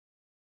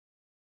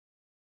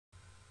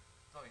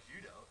long as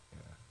you don't.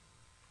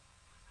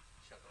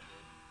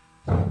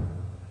 Yeah.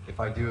 If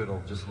I do,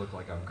 it'll just look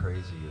like I'm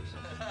crazy or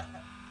something.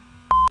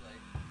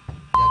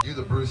 Yeah, do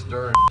the Bruce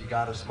Dern. If you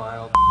gotta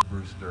smile, do the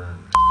Bruce Dern.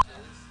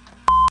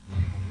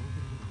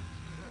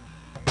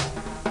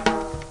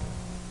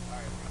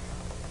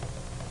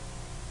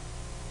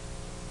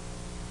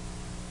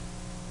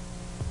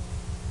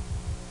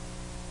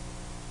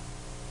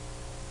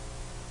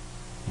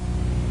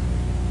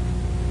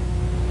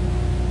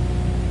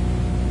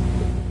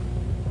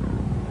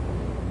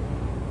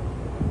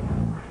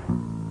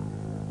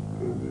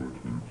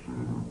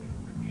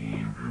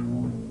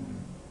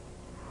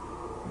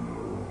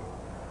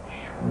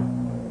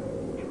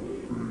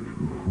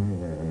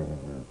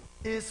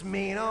 This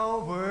mean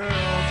old world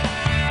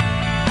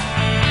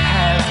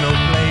has no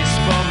place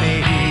for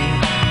me.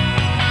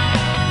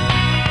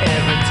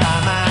 Every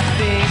time I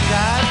think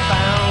I've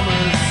found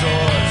the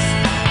source,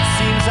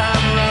 seems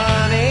I'm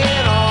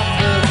running off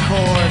the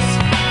course,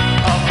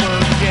 up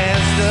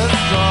against a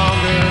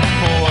stronger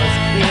force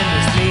in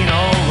this mean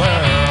old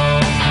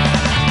world.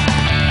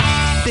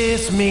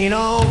 This mean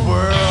old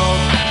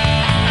world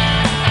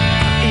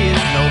is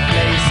no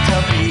place to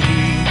be.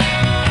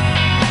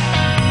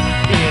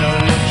 It'll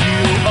look you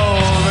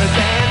over,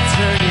 then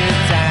turn you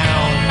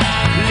down.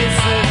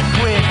 Listen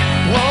quick,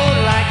 won't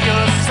like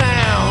your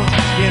sound.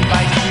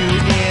 Invite you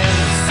in,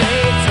 say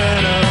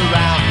turn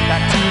around.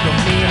 Back to the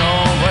mean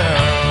old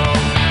world.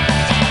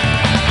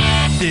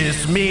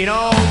 This mean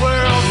old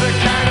world's the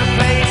kind of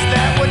place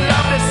that would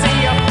love to see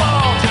you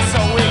fall, just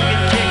so it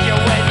can kick you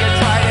when you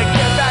try to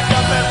get back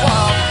up and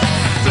walk.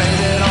 Blame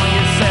it on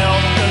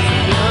yourself, 'cause the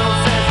world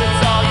says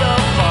it's all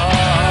your fault.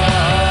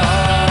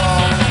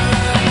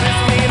 This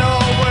mean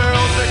old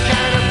world's the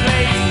kind of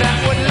place that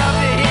would love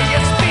to hear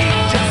you speak,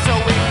 just so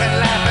we can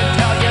laugh and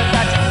tell you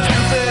that you're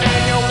stupid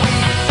and you're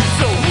weak.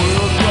 So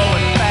we're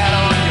growing fat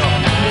on your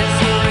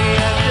misery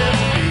and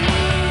defeat.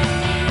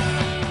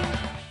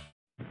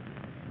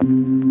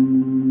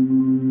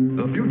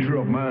 The future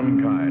of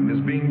mankind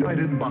is being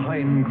guided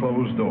behind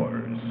closed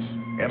doors.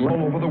 And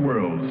all over the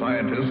world,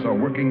 scientists are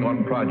working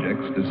on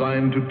projects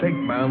designed to take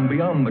man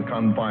beyond the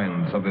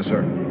confines of this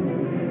earth.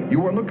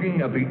 You are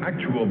looking at the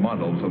actual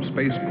models of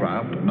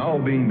spacecraft now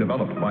being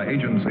developed by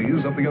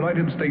agencies of the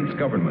United States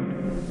government.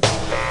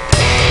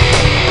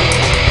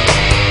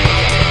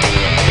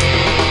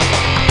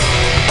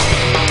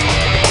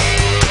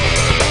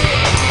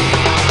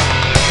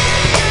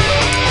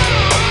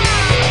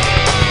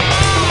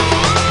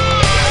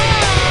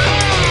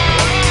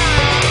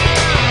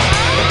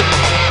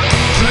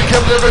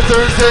 Every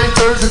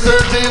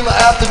Thursday in the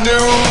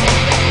afternoon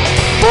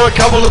for a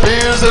couple of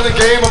beers and a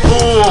game of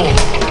pool.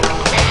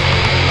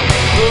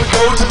 We'll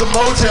go to the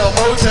motel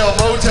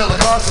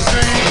across the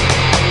street.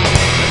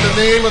 And the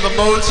name of the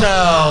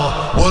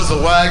motel was the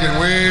Wagon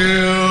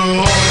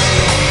Wheel.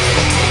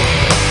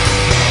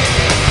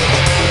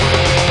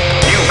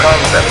 New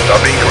concepts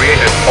are being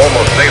created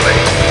almost daily.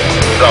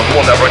 Some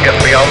will never get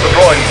beyond the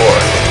drawing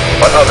board,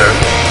 but others,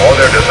 or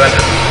their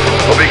descendants,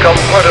 will become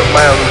part of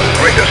man's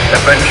greatest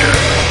adventure.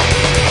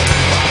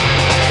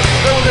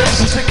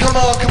 She said, come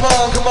on,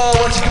 why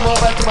don't you come on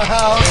back to my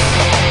house?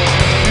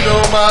 You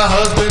know my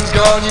husband's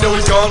gone, you know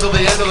he's gone till the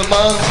end of the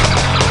month.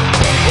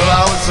 Well,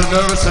 I was so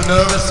nervous,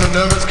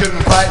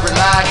 couldn't quite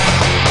relax.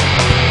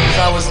 'Cause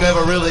I was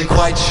never really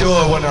quite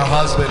sure when her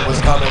husband was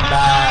coming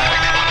back.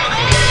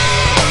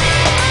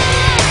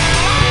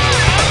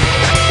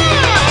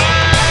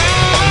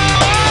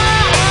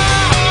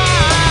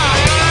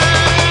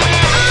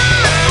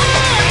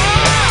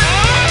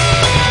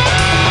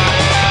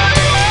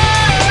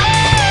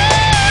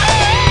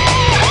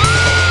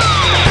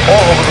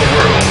 All over the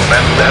world,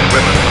 men and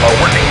women are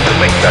working to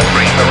make that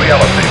dream a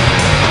reality.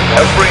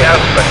 Every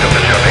aspect of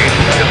the journey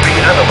is being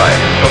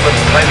analyzed from the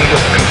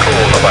tiniest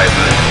control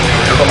devices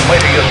to the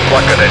mightiest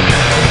rocket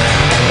engine.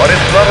 But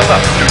it's not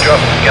enough to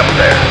just get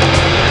there.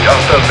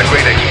 Just as the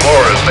great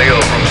explorers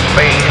sailed from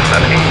Spain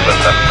and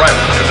England and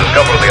France to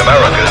discover the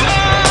Americas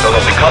so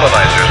that the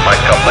colonizers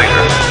might come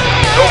later,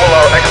 so will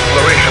our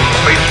exploration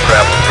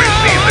spacecraft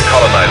precede the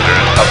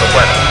colonizers of the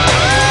planet.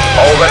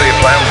 Already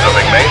plans are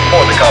being made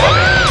for the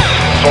colony.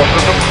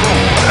 Sources of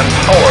food and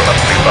power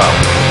must be found.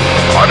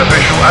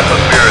 Artificial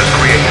atmosphere is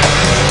created.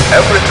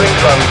 Everything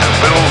done to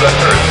build an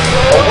Earth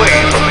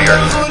away from the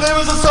Earth. Her name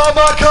was a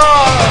Sawbar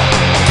car.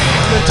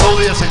 They told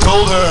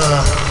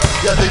her,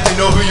 yeah, I think they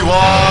know who you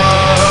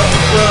are.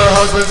 Well, her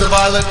husband's a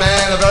violent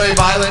man, a very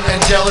violent and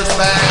jealous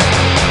man.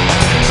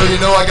 So you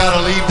know I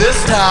gotta leave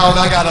this town,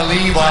 I gotta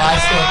leave while I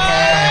still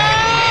can.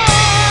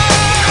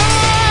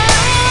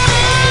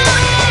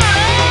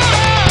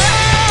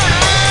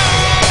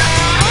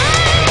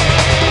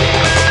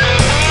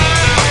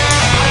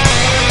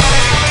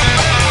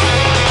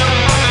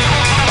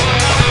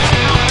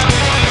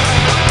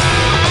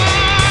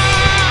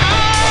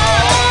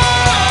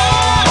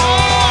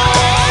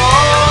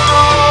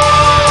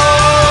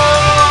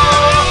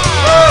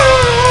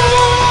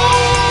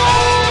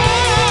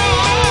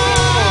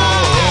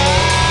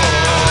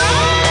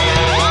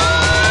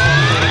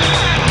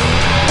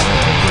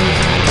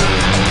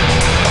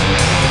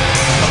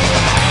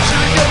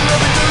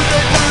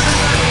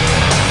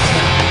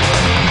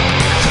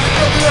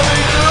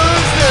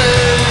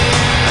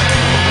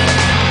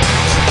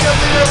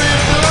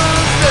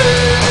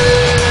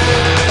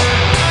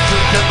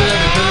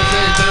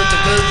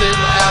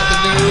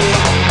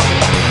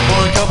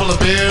 of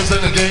beers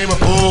and a game of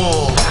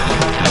pool.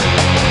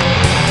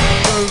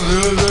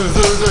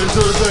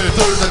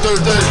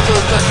 Thursday.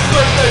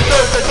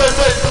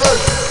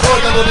 Oh,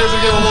 a couple of beers and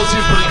a game of pool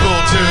seems pretty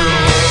cool too.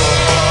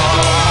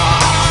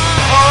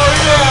 Oh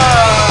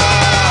yeah!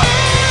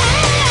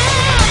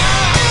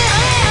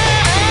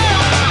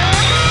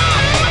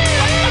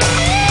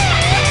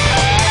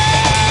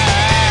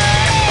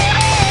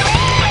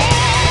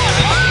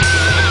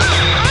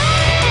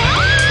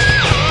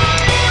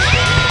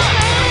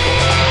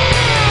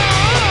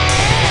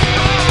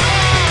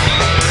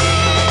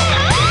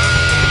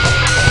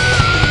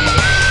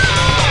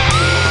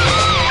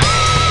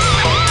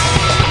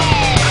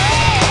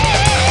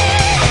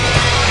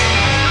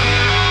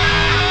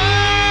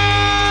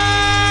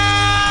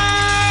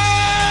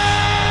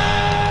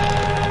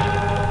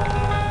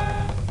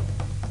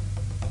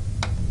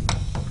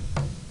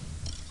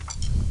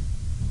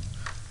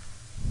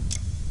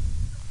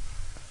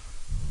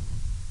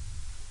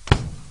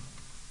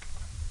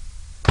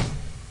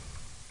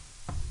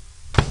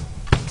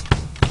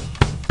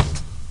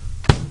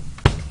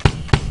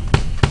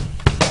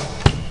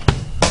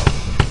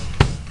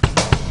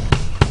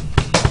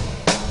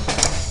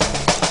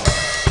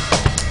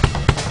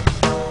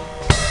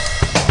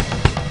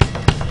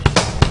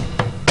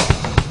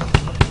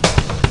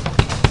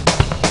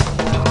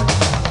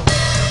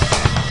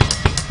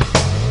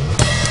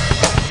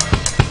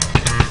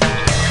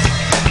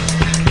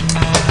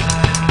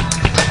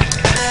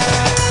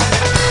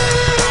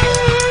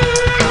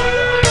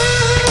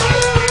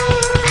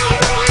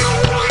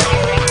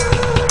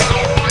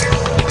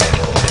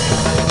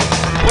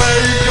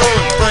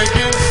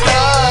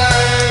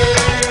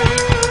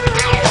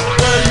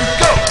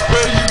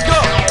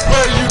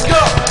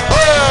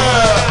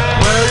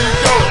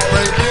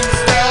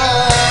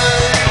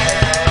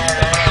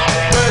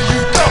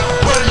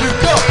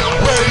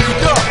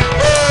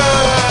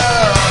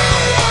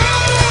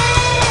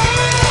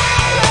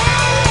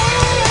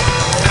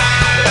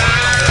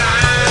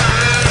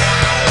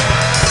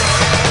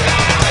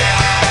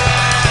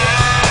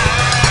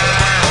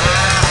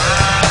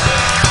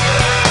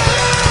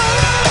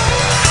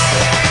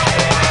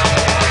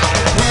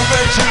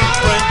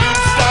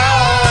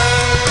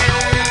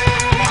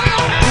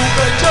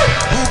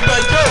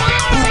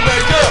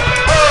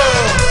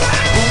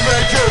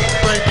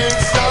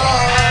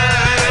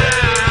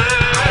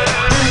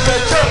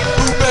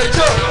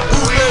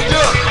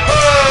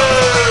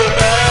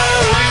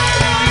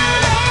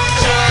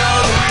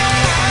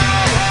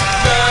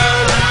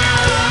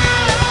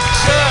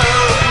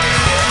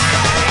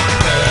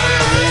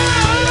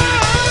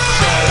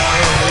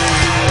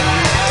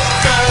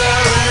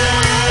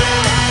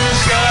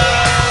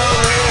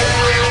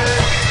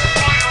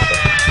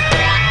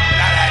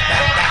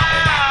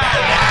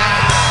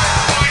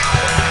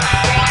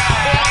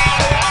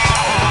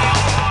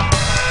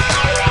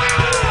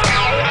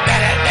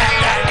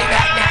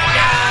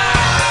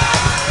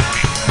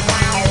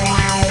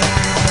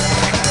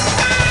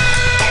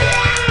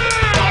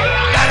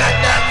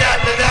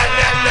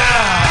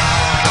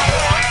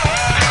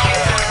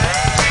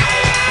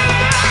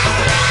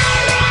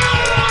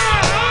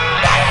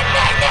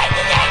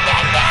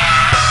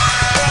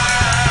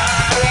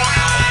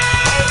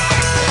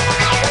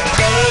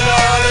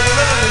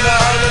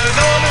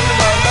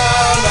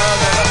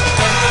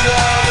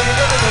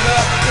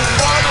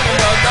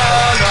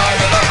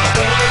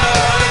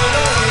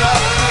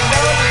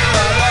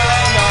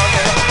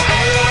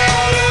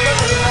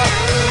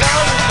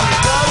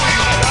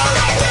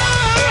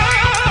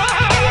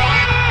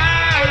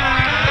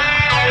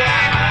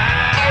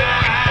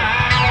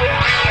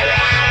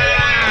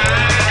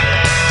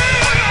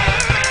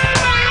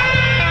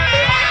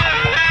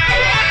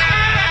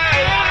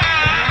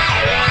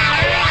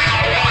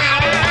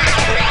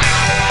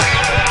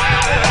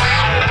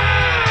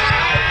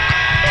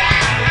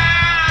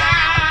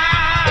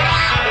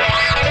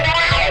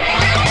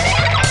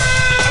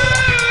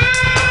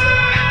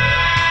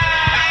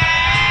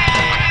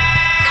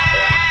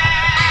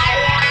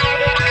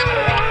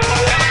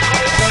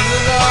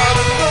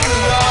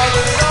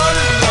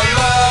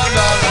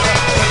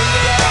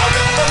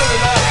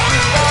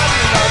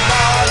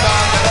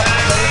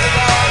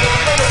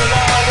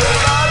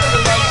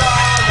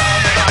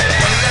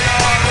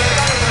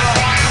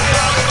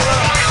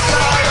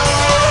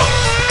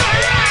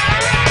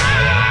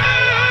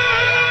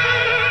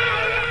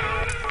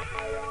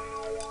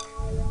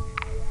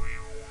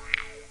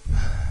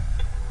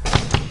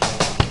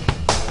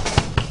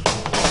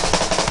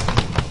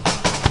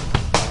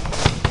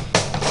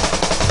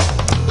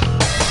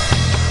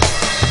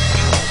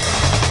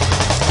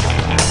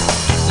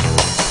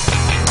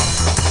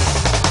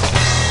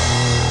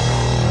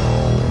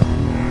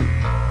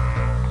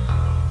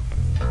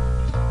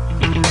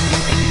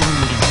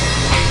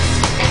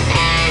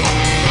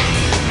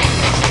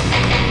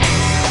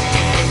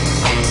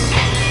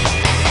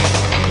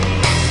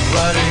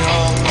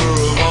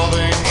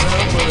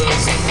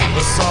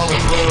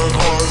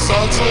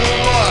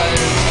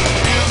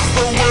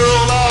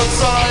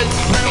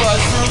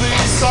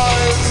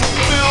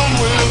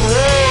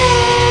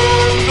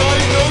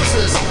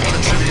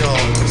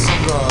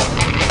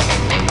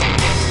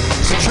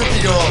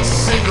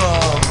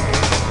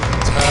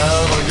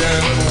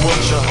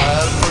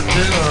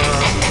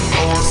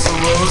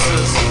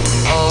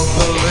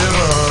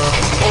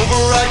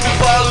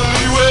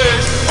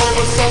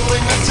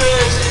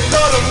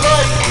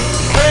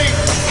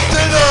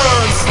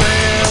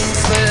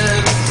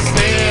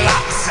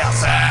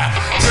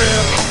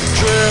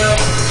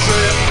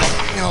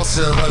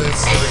 also, but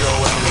it's typical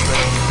when you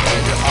think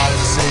and your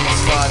eyes see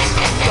spots.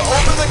 To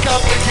open the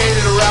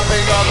complicated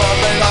wrapping of a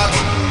Maylocks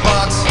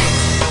box.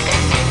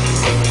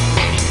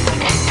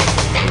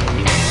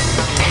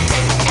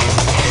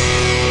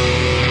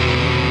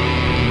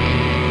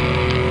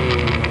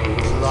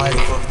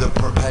 Life of the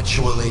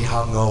perpetually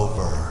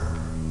hungover.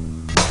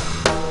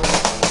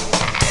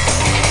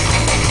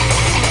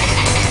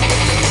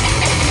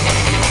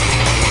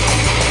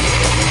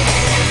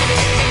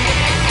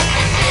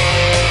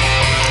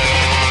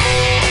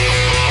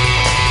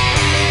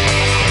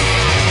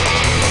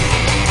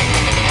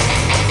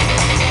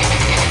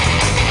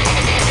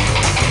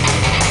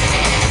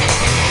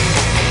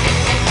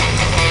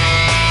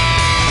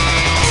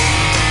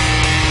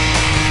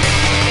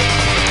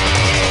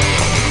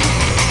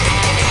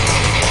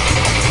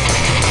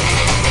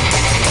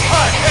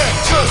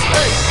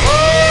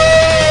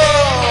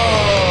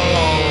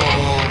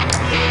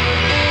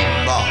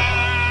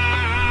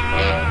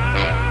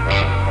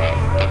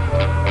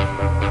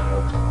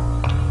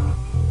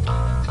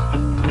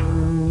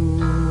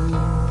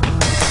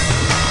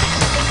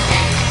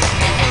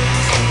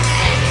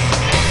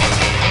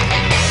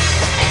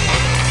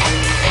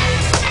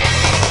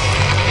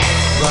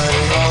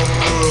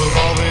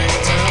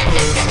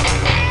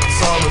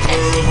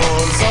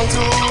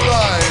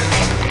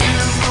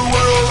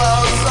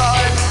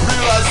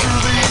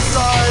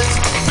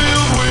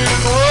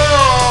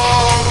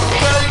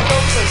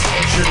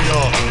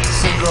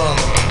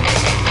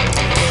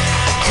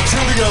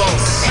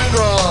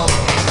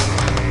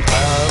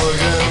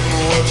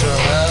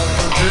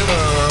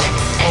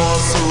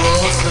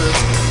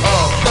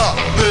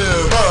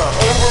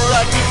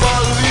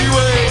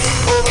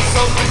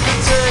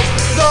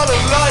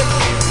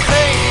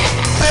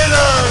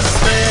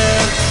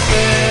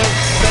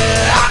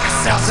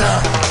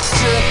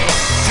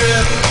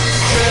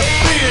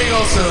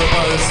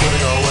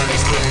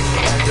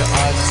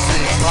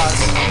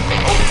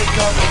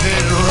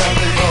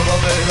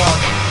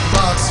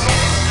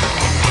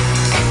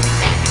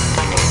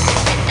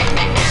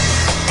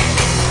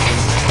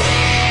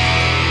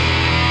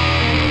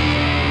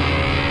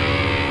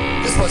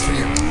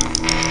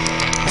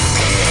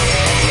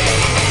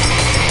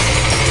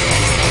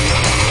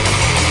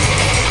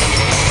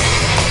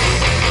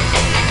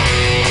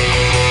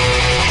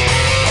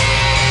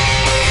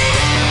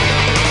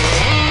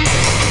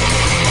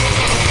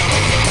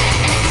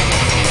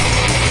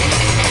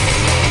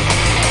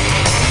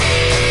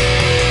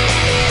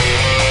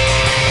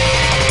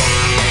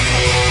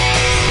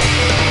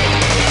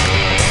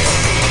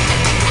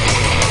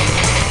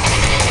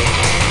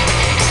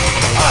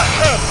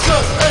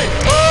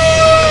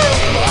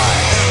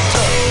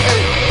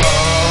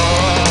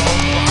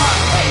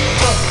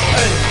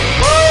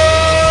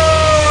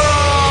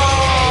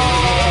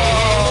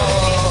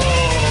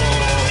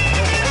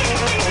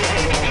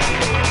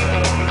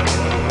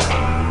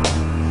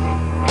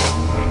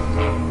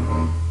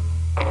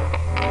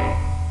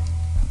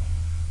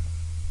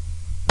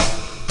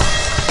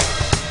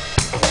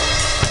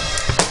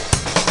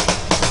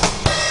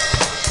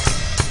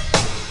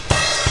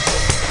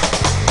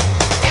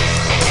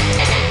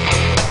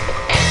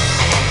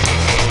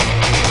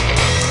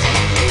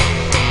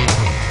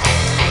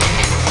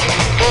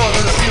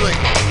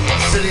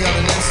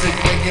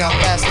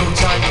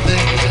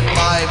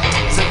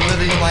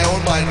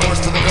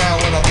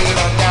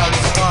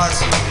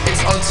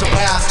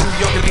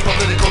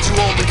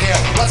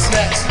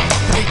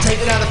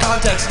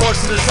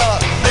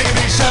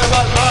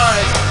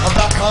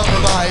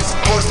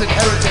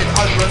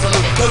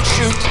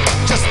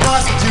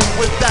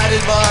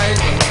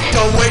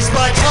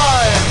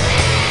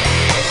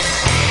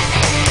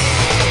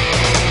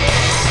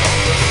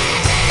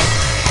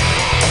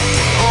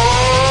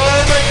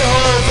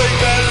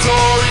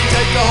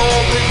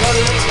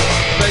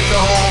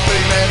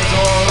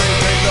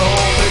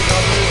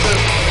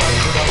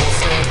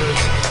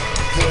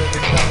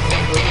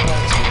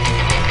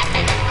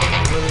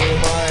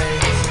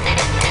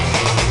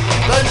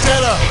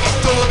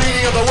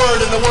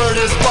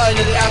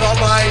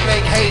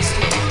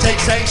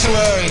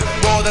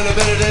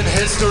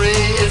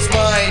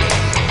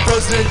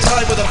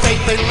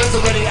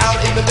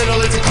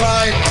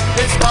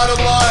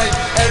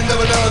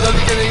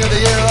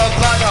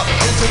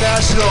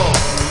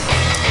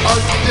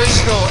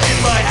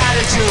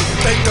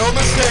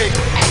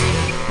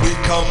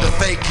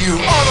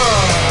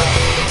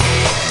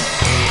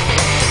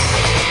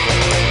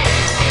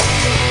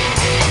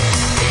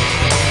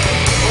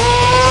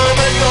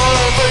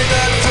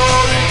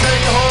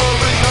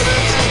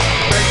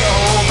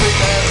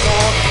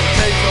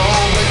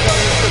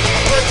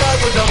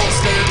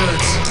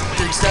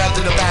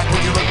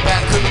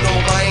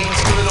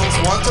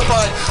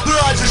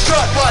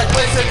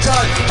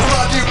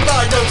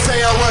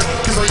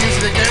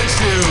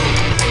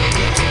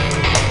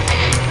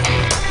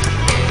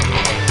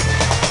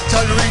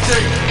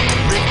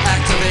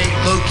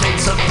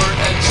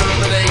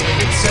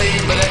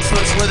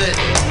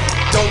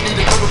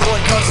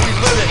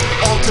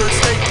 Alter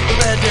state, the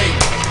mandate.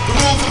 The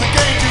rules of the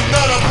game do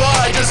not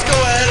apply. Just go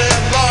ahead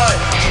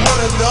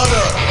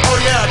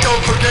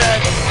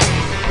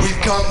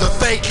come to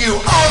fake you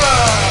over.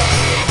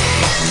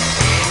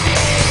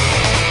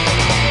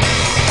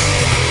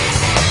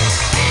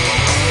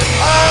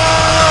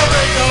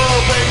 Make the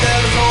whole thing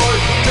mandatory.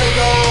 Take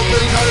the whole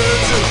thing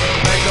mandatory.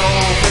 Make the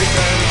whole thing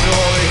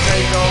mandatory.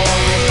 Take the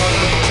whole thing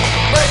mandatory.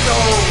 Make the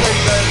whole thing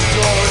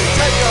mandatory.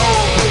 Take the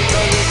whole thing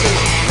mandatory.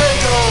 Make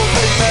the whole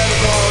thing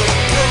mandatory.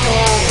 Take the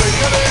whole thing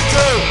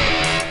mandatory.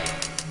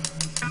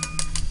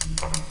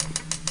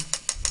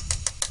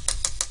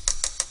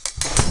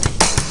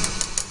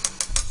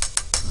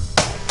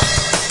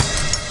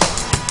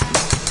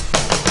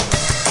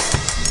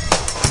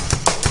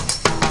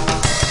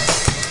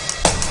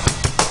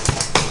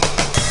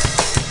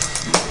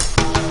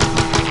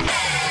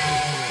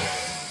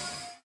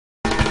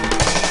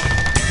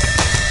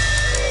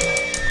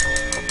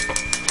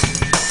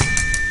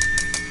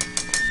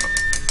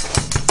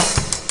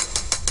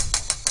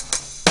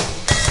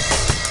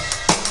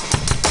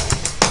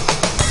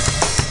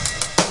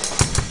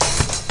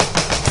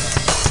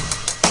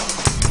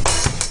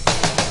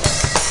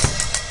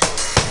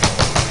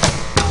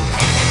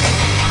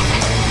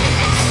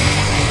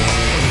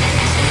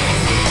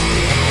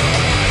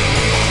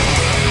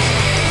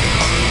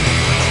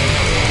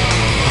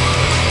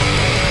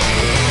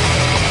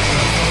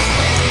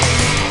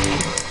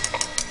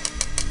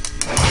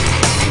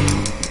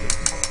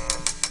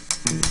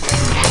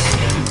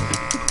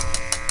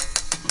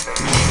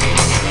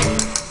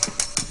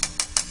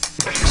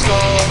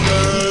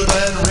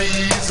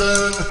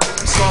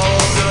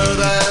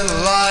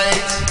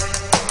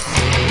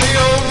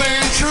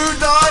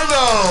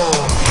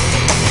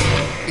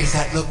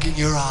 Look in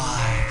your eye.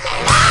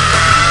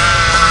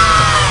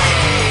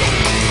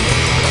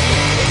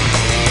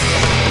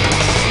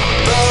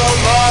 The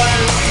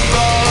light,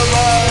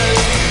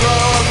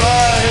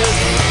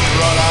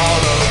 run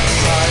out of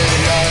sight.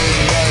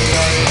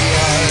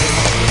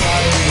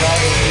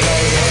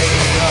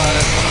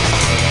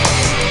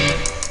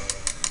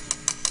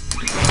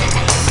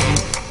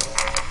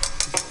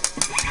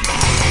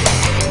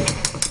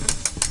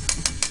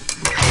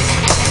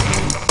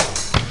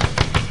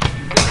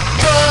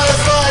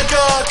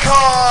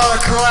 Car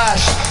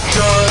crash,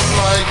 just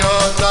like a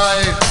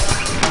knife.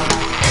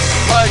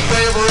 My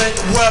favorite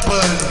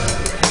weapon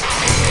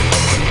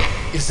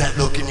is that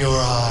look in your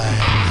eye.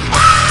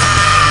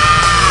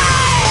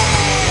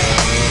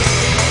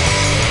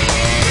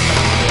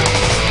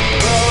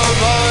 The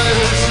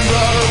lights, you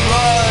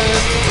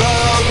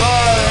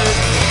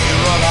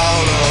run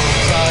out of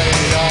sight.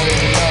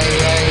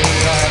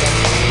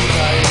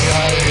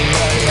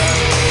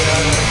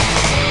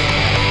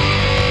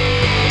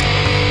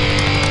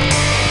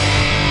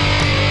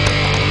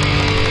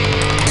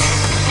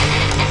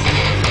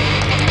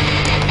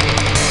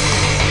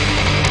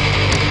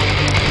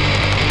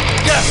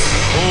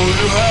 Oh,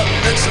 you have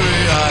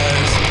X-ray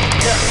eyes.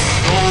 Yes.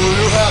 Oh,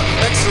 you have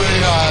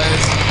X-ray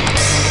eyes.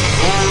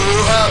 Oh,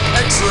 you have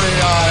X-ray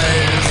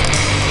eyes.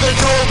 They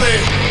told me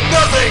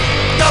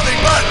nothing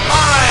but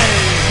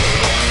eyes.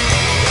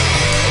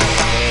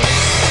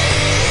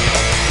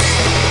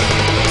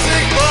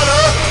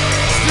 Stigmata,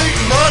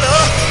 stigmata,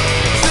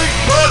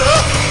 stigmata,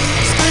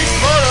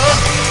 stigmata,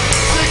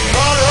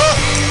 stigmata,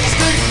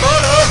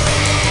 stigmata,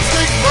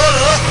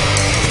 stigmata,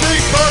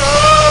 stigmata.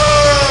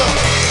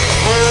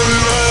 Oh, you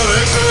have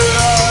X-ray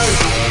eyes.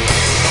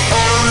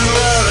 Oh, you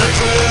have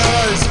X-ray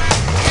eyes.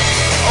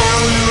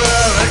 Oh, you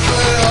have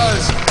X-ray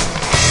eyes.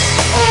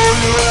 Oh,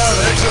 you have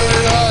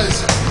X-ray eyes.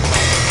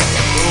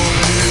 Told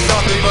me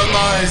nothing but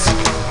lies.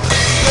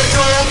 They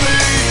told me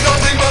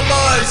nothing but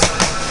lies.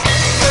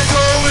 They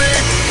told me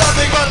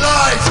nothing but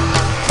lies.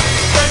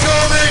 They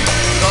told me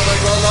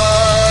nothing but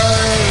lies.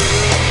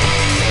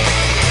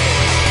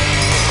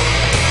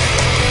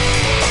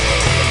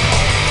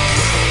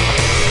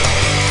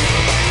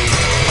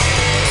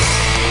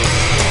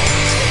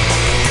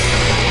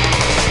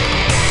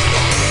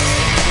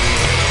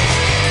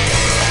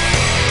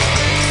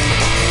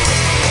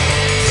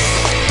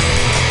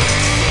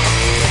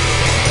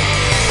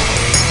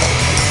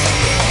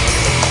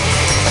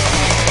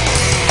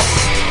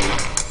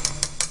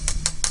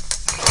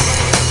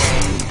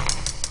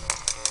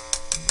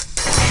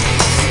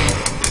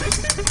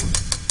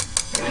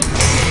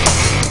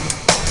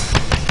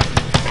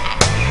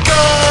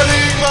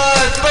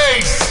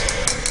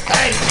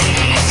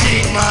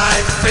 My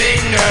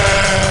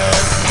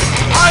fingers.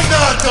 I'm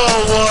not the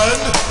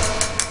one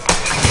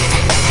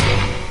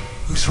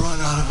who's run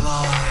out of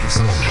lives.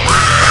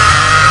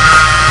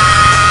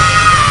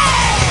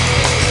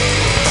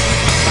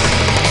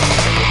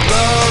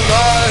 The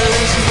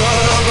lies, you run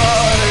out of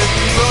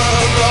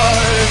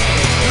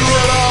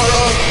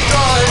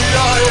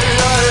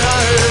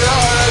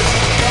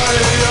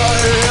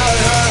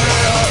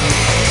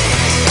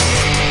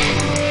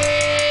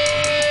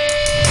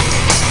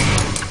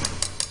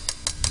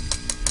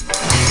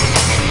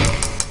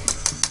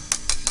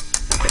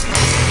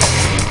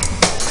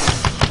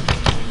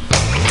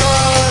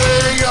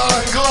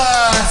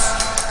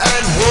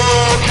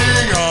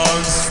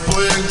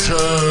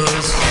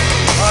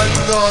I'm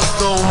not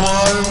the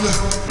one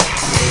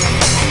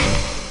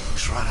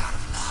who's run out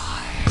of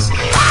life.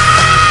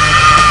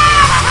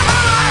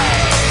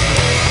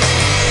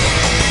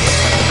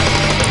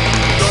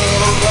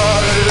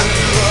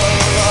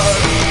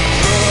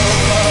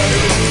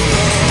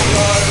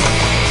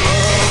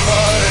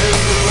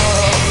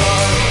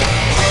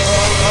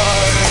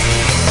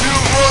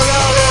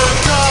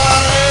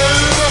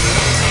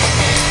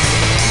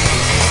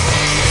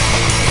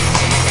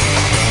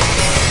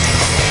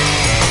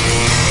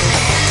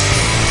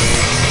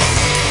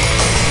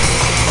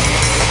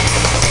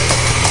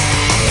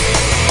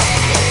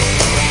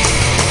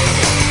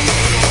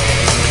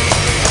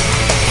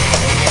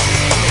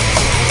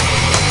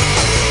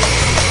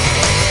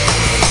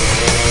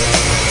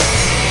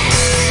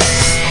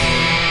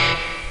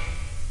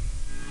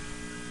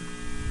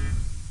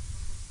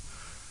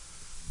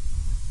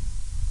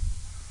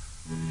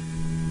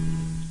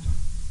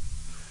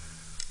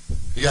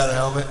 got a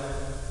helmet?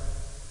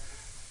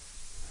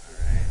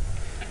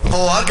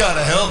 Oh, I got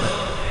a helmet.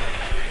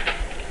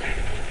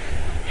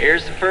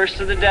 Here's the first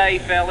of the day,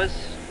 fellas.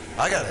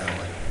 I got a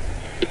helmet.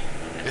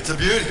 It's a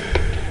beauty.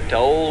 To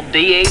old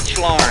D.H.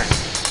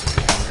 Lawrence.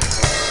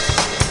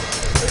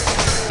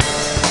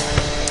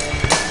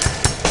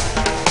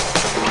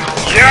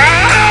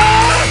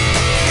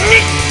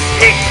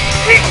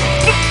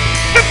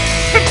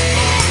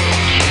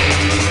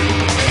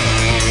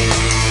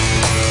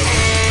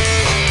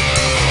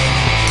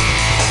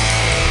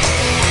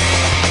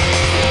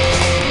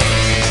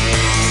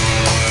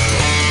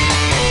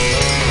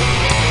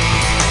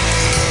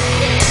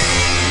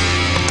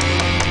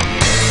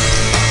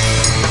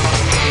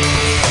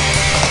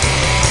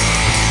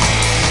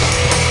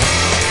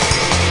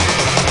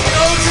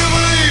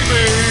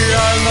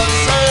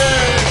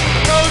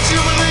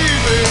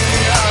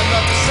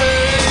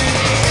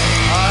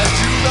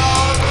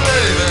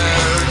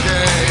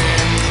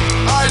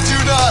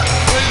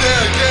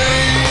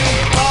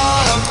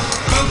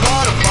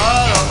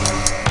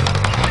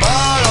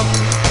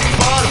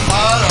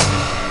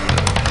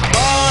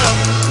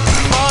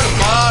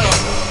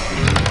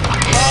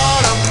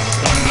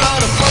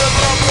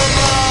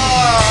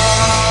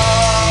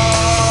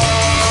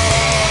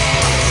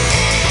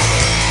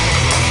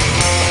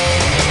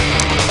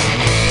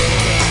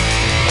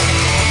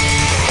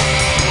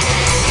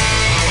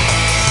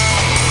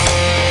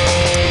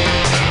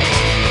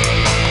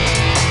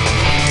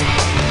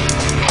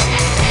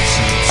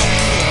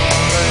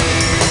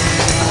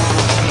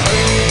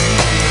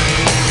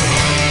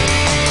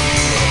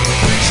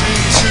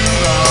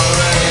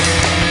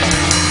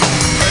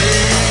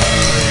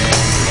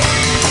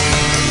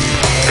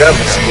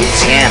 Governor,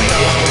 Louisiana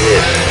just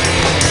lived.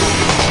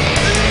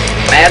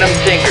 Madam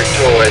Tinker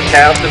Toys,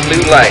 House of Blue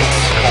Lights,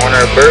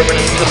 corner of Bourbon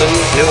and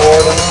Toulouse, New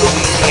Orleans,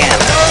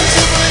 Louisiana. Don't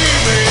you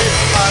believe me?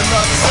 I'm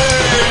not the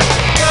same.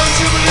 Don't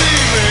you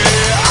believe me?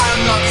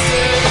 I'm not the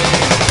same.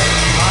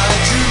 I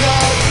do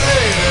not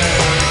play their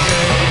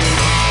game.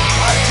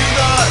 I do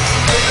not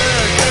play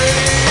their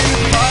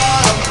game.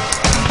 Bottom,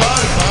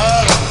 bottom,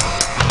 bottom.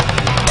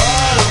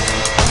 Bottom,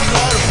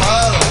 bottom,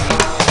 bottom.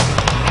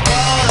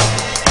 Bottom,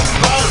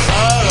 bottom,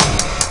 bottom.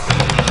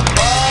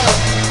 Bottom,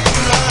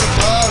 bottom,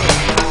 bottom. Bottom,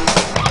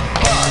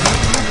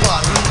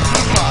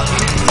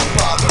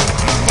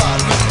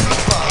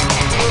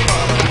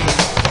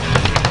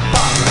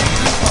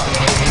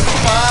 bottom,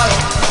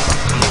 bottom, bottom, bottom,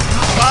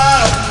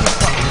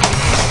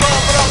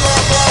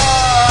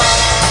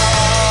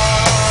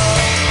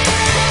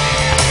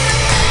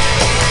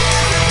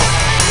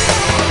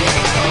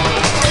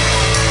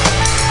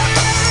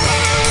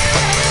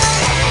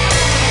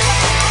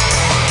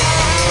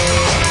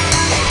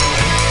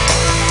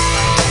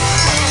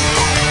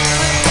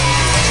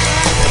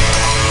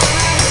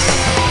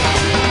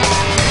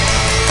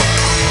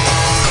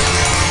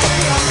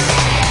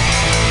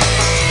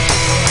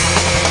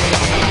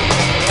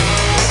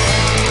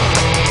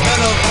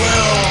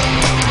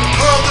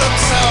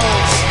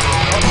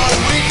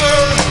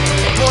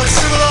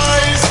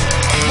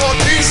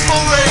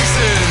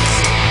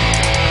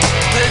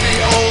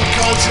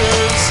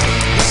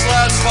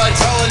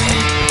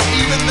 vitality,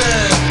 even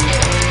then,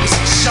 was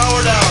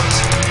showered out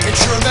in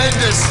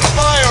tremendous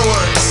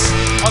fireworks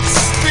of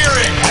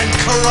spirit and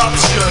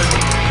corruption.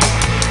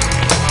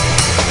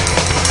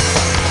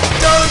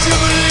 Don't you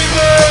believe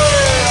me?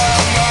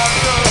 I'm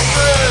not the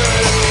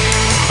same.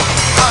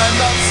 I'm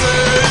not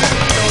sane.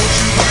 Don't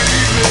you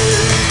believe me?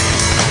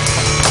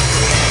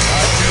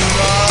 I do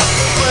not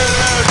play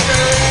their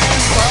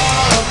games.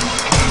 Bottom,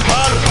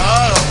 bottom,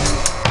 bottom.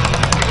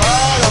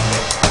 Bottom,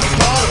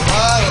 bottom,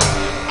 bottom.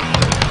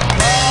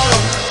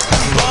 Bottom,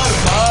 bottom,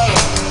 bottom.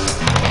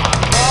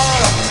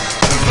 Bottom,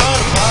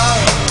 bottom,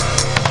 bottom.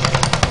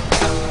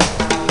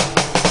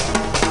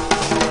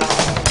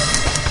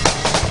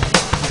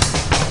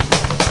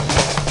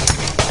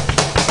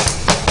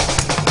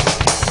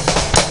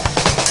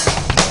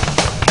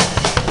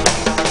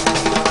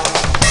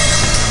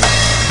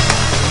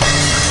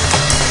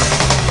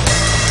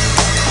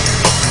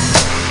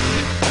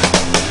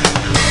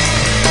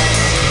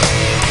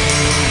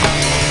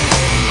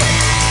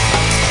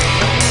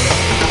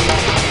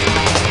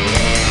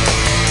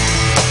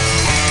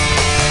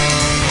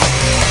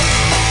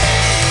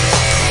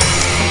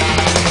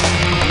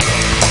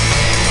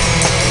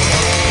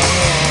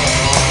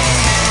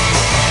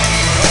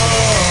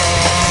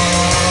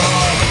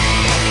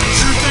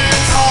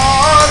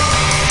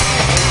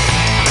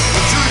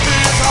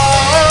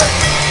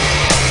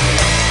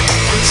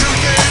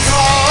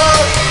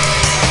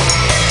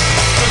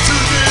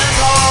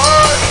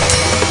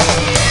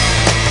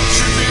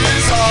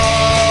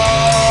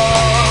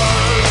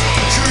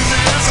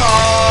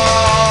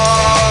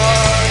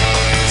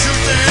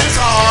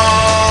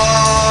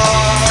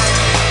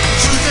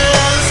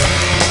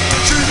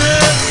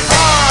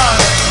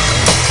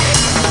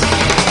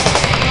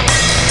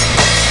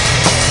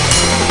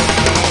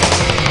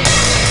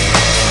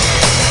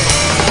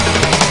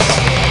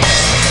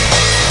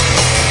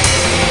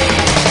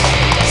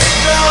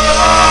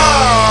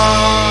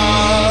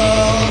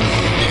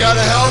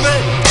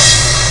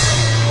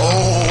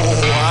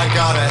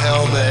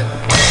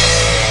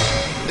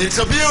 It's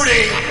a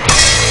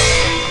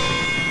beauty.